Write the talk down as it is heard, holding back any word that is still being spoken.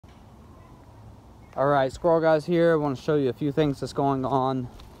All right, squirrel guys here. I want to show you a few things that's going on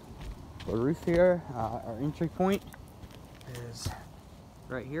the roof here. Our entry point is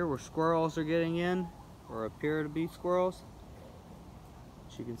right here where squirrels are getting in, or appear to be squirrels,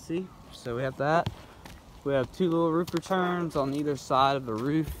 as you can see. So we have that. We have two little roof returns on either side of the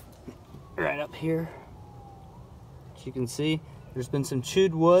roof, right up here. As you can see, there's been some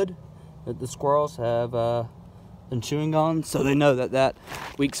chewed wood that the squirrels have been chewing on, so they know that that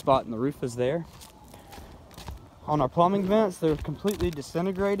weak spot in the roof is there. On our plumbing vents, they're completely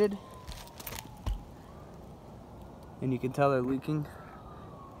disintegrated, and you can tell they're leaking,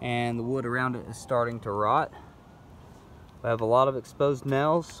 and the wood around it is starting to rot. We have a lot of exposed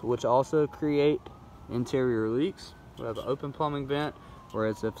nails, which also create interior leaks. We have an open plumbing vent,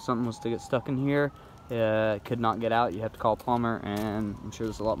 whereas if something was to get stuck in here, it could not get out. You have to call a plumber, and I'm sure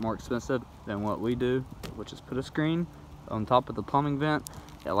it's a lot more expensive than what we do, which is put a screen on top of the plumbing vent.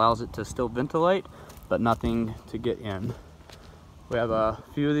 It allows it to still ventilate, but nothing to get in. We have a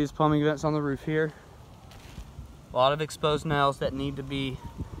few of these plumbing vents on the roof here. A lot of exposed nails that need to be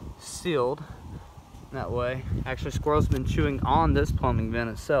sealed that way. Actually, squirrels have been chewing on this plumbing vent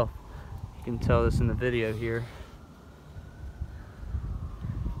itself. You can tell this in the video here.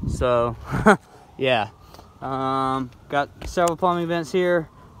 So, yeah. Got several plumbing vents here.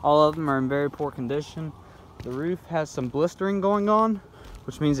 All of them are in very poor condition. The roof has some blistering going on,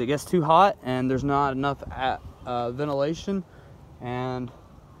 which means it gets too hot and there's not enough ventilation, and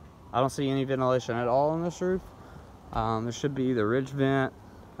I don't see any ventilation at all on this roof. There should be either ridge vent,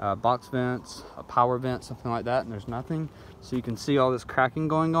 box vents, a power vent, something like that, and there's nothing. So you can see all this cracking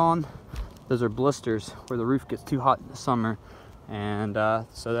going on. Those are blisters where the roof gets too hot in the summer, and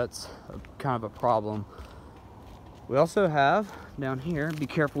so that's kind of a problem. We also have down here, be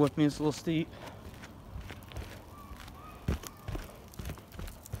careful with me, it's a little steep.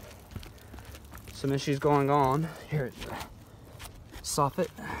 Some issues going on here at the soffit.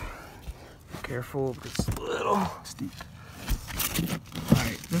 Be careful, it's a little steep.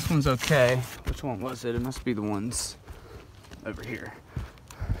 Alright, this one's okay. Which one was it? It must be the ones over here.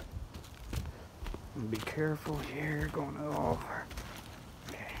 Be careful here, going over.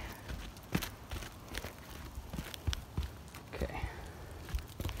 Okay. Okay.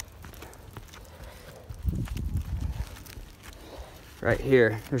 Right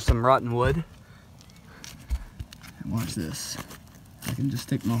here, there's some rotten wood. Watch this. I can just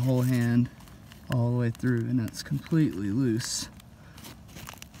stick my whole hand all the way through and it's completely loose.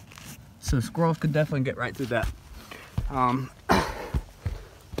 So squirrels could definitely get right through that.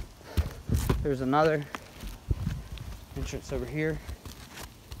 There's another entrance over here.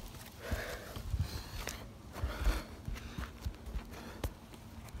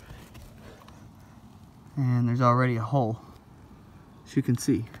 And there's already a hole, as you can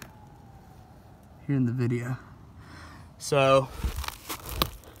see here in the video. So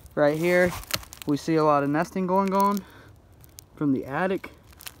right here we see a lot of nesting going on from the attic.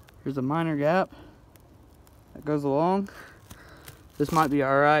 Here's a minor gap that goes along. This might be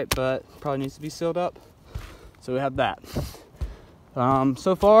all right, but probably needs to be sealed up. So we have that.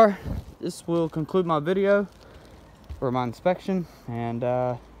 So far, this will conclude my video for my inspection, and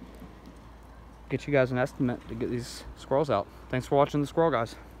get you guys an estimate to get these squirrels out. Thanks for watching the Squirrel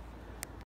Guys.